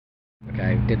Okay,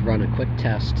 I did run a quick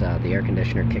test. The air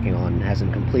conditioner kicking on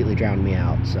hasn't completely drowned me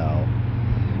out, so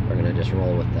we're gonna just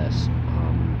roll with this.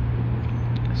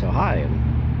 So hi,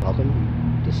 and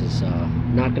welcome. This is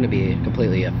not going to be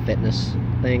completely a fitness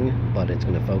thing, but it's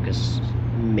going to focus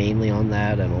mainly on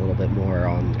that and a little bit more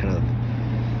on kind of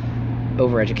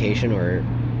over-education or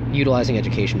utilizing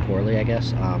education poorly, I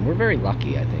guess. We're very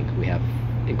lucky, I think. We have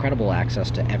incredible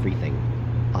access to everything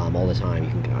all the time. You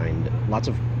can find lots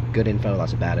of good info,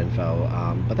 lots of bad info,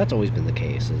 but that's always been the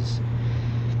case.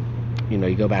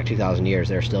 You go back 2,000 years,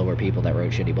 there still were people that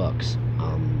wrote shitty books.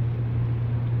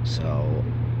 So,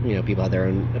 people have their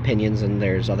own opinions, and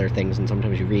there's other things, and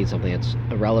sometimes you read something that's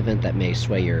irrelevant that may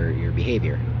sway your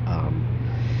behavior.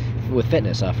 With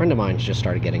fitness, a friend of mine just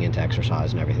started getting into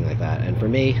exercise and everything like that, and for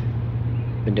me,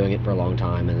 been doing it for a long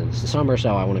time, and it's the summer,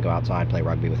 so I want to go outside, play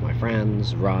rugby with my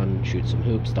friends, run, shoot some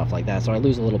hoops, stuff like that, so I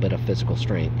lose a little bit of physical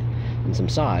strength and some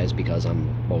size because I'm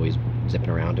always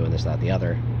zipping around doing this, that, the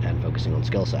other, and focusing on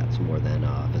skill sets more than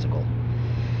physical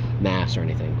mass or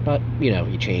anything. But,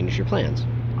 you change your plans.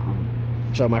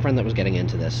 So my friend that was getting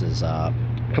into this is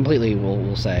completely,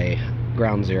 we'll say,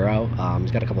 ground zero. He's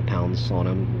got a couple pounds on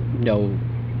him, no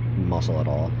muscle at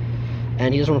all.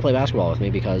 And he doesn't want to play basketball with me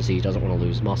because he doesn't want to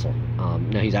lose muscle.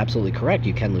 Now, he's absolutely correct.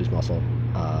 You can lose muscle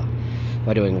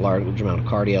by doing a large amount of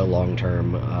cardio,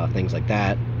 long-term things like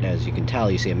that. As you can tell,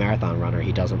 you see a marathon runner,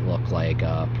 he doesn't look like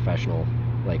a professional,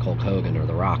 like Hulk Hogan or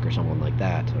The Rock or someone like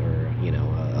that, or,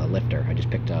 a lifter. I just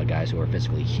picked guys who are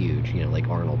physically huge, like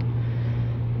Arnold.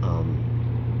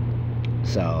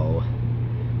 So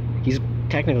he's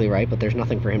technically right, but there's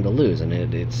nothing for him to lose, and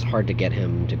it's hard to get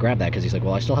him to grab that because he's like,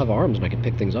 well, I still have arms and I can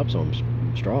pick things up, so I'm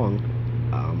strong.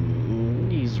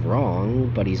 He's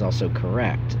wrong, but he's also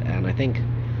correct, and I think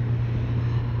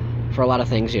for a lot of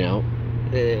things,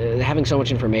 having so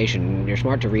much information, you're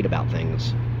smart to read about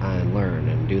things and learn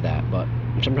and do that, but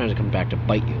sometimes it comes back to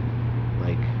bite you.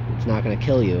 Like, it's not going to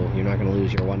kill you. You're not going to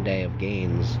lose your one day of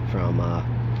gains from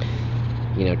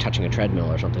touching a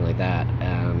treadmill or something like that,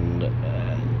 and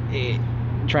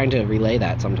trying to relay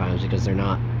that sometimes because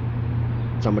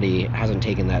somebody hasn't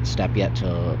taken that step yet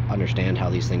to understand how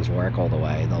these things work all the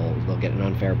way. They'll get an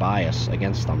unfair bias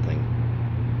against something.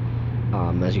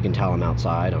 As you can tell, I'm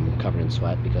outside. I'm covered in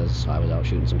sweat because I was out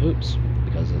shooting some hoops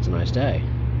because it's a nice day.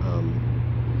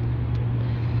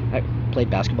 I played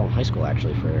basketball in high school,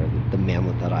 actually, for the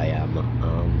manlet that I am.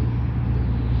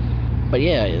 But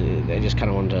yeah, I just kind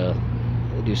of wanted to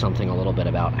do something a little bit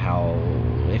about how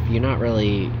if you're not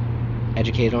really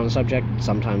educated on a subject,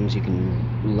 sometimes you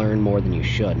can learn more than you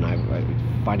should, and I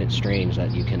find it strange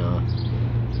that you can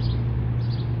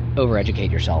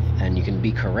overeducate yourself, and you can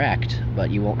be correct,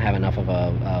 but you won't have enough of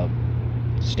a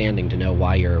standing to know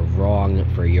why you're wrong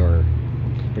for your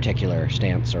particular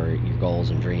stance or your goals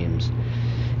and dreams.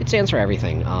 It stands for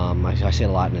everything. I see it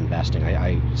a lot in investing.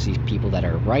 I see people that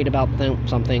are right about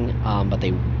something, but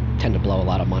they tend to blow a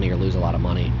lot of money or lose a lot of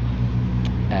money,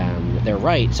 and they're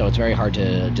right, so it's very hard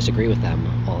to disagree with them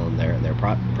on their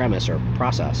premise or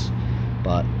process,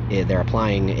 but they're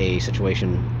applying a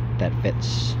situation that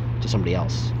fits to somebody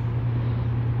else,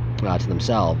 to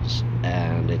themselves,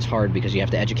 and it's hard because you have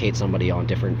to educate somebody on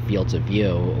different fields of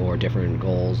view or different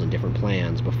goals and different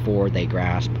plans before they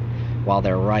grasp, while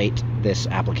they're right, this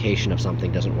application of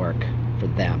something doesn't work for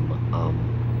them.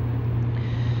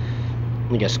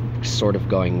 I guess sort of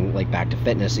going like back to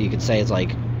fitness, you could say it's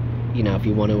like, if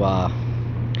you want to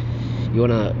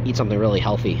eat something really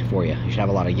healthy for you, you should have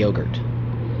a lot of yogurt.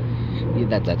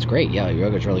 That's great. Yeah,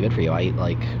 yogurt's really good for you. I eat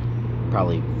like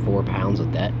probably 4 pounds a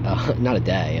day, not a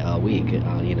day, a week.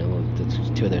 It's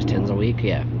 2 of those tins a week.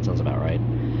 Yeah, that sounds about right.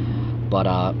 But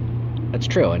it's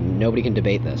true, and nobody can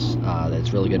debate this. That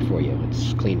it's really good for you.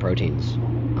 It's clean proteins,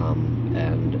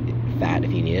 and fat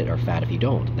if you need it, or fat if you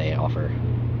don't. They offer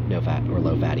no fat or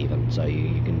low fat even, so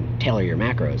you can tailor your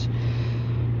macros.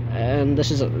 And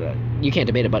this is you can't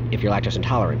debate it, but if you're lactose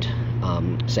intolerant,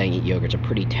 saying eat yogurt's a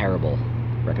pretty terrible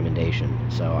recommendation.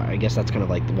 So I guess that's kind of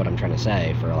like what I'm trying to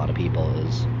say for a lot of people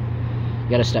is you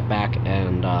got to step back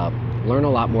and learn a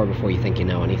lot more before you think you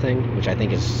know anything, which I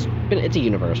think it's a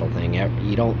universal thing.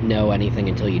 You don't know anything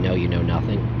until you know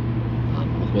nothing.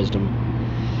 With wisdom,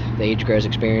 the age grows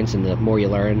experience, and the more you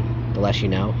learn, the less you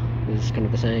know, is kind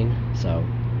of the saying. So,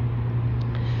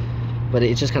 but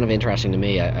it's just kind of interesting to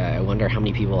me. I wonder how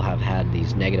many people have had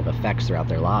these negative effects throughout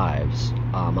their lives.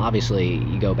 Obviously,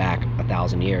 you go back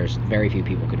 1,000 years, very few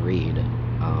people could read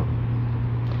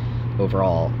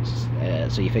overall.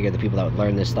 So you figure the people that would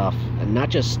learn this stuff, and not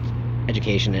just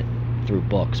education through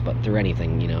books, but through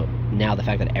anything, now the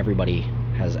fact that everybody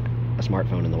has a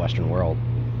smartphone in the Western world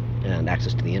and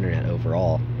access to the internet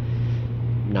overall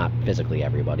not physically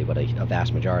everybody, but a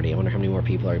vast majority. I wonder how many more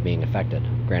people are being affected.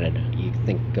 Granted, you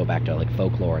go back to like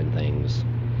folklore and things.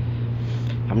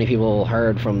 How many people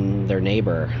heard from their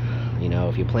neighbor, you know,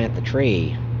 if you plant the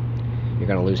tree, you're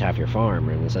going to lose half your farm,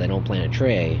 and so they don't plant a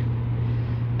tree.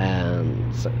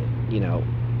 And so, you know,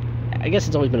 I guess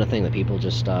it's always been a thing that people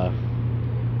just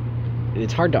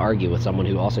it's hard to argue with someone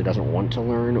who also doesn't want to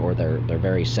learn, or they're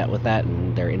very set with that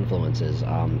and their influences.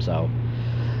 So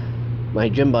my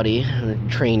gym buddy,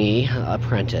 trainee,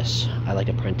 apprentice, I like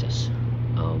apprentice,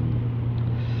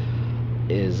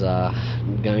 is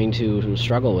going to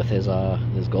struggle with his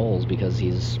goals, because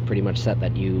he's pretty much set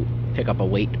that you pick up a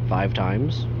weight 5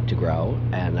 times to grow,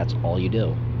 and that's all you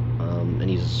do. And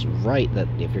he's right that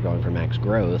if you're going for max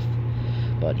growth,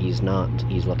 but he's not.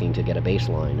 He's looking to get a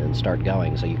baseline and start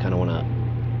going. So you kind of want to.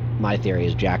 My theory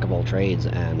is jack of all trades,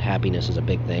 and happiness is a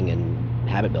big thing in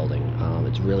habit building.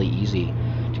 It's really easy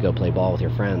to go play ball with your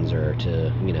friends, or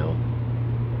to, you know,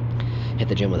 hit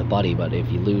the gym with a buddy. But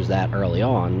if you lose that early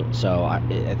on, so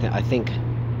I think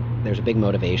there's a big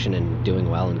motivation in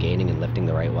doing well and gaining and lifting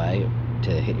the right way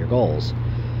to hit your goals.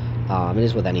 It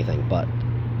is with anything, but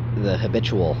the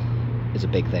habitual is a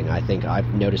big thing. I think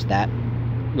I've noticed that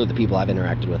with the people I've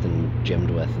interacted with and gymmed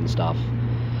with and stuff.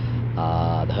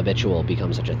 The habitual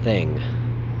becomes such a thing.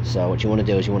 So what you want to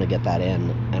do is you want to get that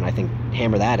in, and I think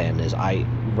hammer that in. Is I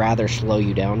rather slow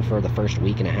you down for the first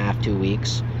week and a half, 2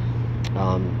 weeks,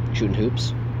 shooting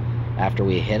hoops after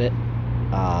we hit it,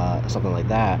 something like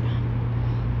that,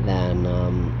 then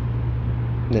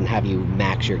have you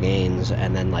max your gains,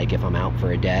 and then, like, if I'm out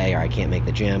for a day or I can't make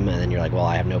the gym, and then you're like, well,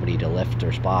 I have nobody to lift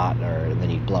or spot, or then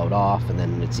you blow it off, and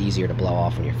then it's easier to blow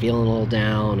off when you're feeling a little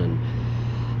down. And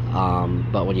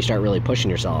but when you start really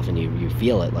pushing yourself and you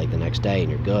feel it, like, the next day, and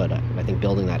you're good, I think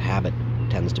building that habit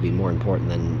tends to be more important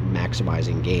than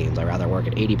maximizing gains. I rather work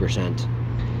at 80%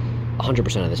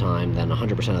 100% of the time than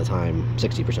 100% of the time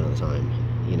 60% of the time,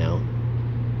 you know.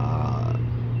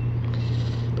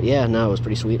 But yeah, no, it was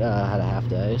pretty sweet. I had a half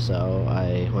day, so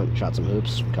I went and shot some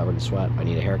hoops, covered in sweat. I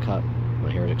need a haircut. My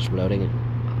hair is exploding.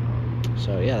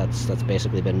 So yeah, that's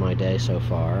basically been my day so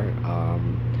far. I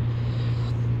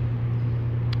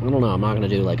don't know, I'm not going to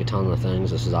do like a ton of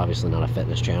things. This is obviously not a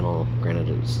fitness channel. Granted,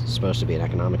 it's supposed to be an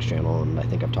economics channel, and I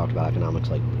think I've talked about economics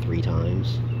like 3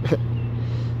 times.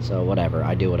 So whatever,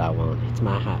 I do what I want. It's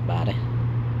my hot body.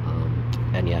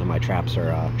 And yeah, my traps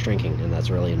are shrinking, and that's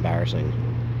really embarrassing.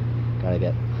 I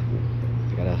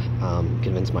gotta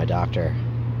convince my doctor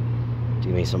to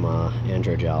give me some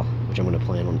androgel, which I'm gonna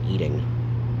plan on eating,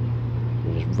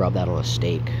 and just rub that on a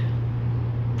steak.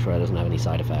 I'm sure it doesn't have any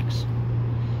side effects.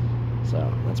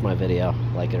 So that's my video.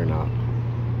 Like it or not.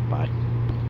 Bye.